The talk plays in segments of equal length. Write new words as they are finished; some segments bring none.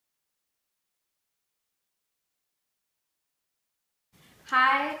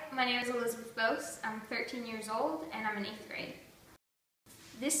Hi, my name is Elizabeth Bosse. I'm 13 years old and I'm in 8th grade.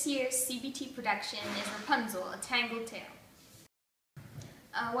 This year's CBT production is Rapunzel, A Tangled Tale.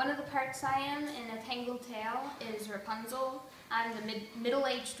 One of the parts I am in A Tangled Tale is Rapunzel. I'm the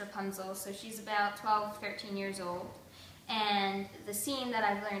middle-aged Rapunzel, so she's about 12, 13 years old. And the scene that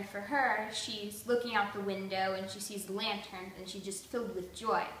I've learned for her, she's looking out the window and she sees the lantern and she's just filled with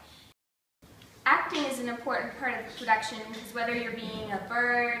joy. Acting is an important part of the production because whether you're being a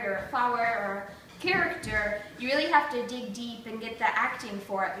bird or a flower or a character, you really have to dig deep and get the acting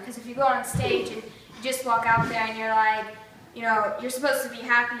for it, because if you go on stage and you just walk out there and you're like, you know, you're supposed to be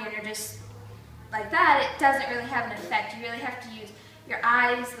happy and you're just like that, it doesn't really have an effect. You really have to use your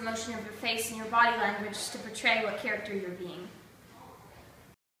eyes, the motion of your face, and your body language to portray what character you're being.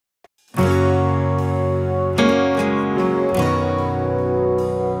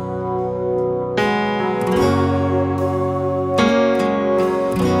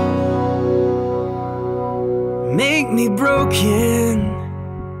 Make me broken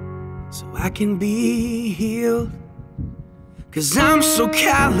so I can be healed, 'cause I'm so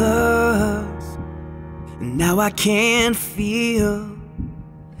callous and now I can't feel.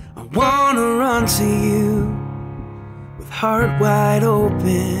 I wanna run to you with heart wide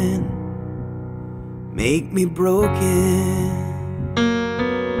open. Make me broken.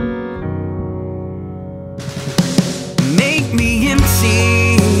 Make me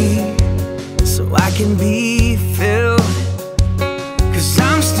empty so I can be filled, 'cause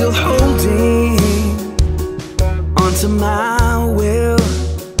I'm still holding onto my will,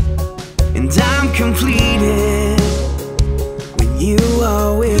 and I'm completed when you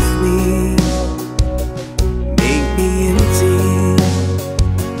are with me. Make me empty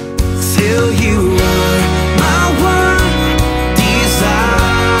till you are my one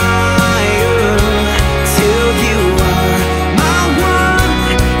desire, till you are my one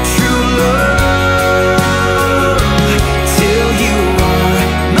true love, till you are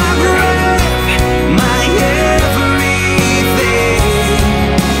my breath, my everything.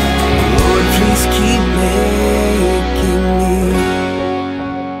 Lord, please keep making me.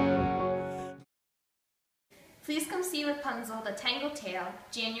 Please come see Rapunzel, The Tangled Tale,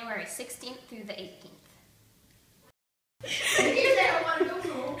 January 16th through the 18th. You say I want to go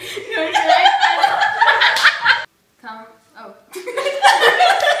home. Come, oh.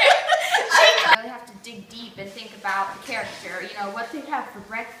 I really have to dig deep and think about the character, you know, what they have for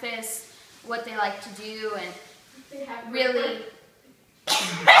breakfast, what they like to do, and They have really...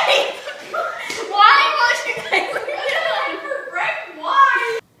 Why won't you guys leave it alone for break?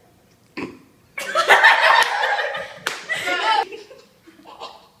 Why?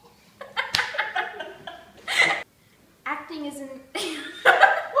 Acting isn't...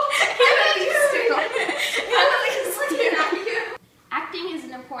 Acting is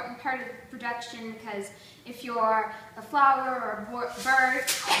an important part of the production because if you're a flower or a bird...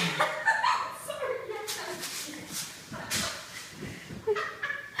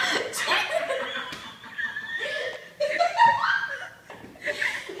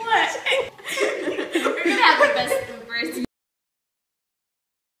 What? We're gonna have the best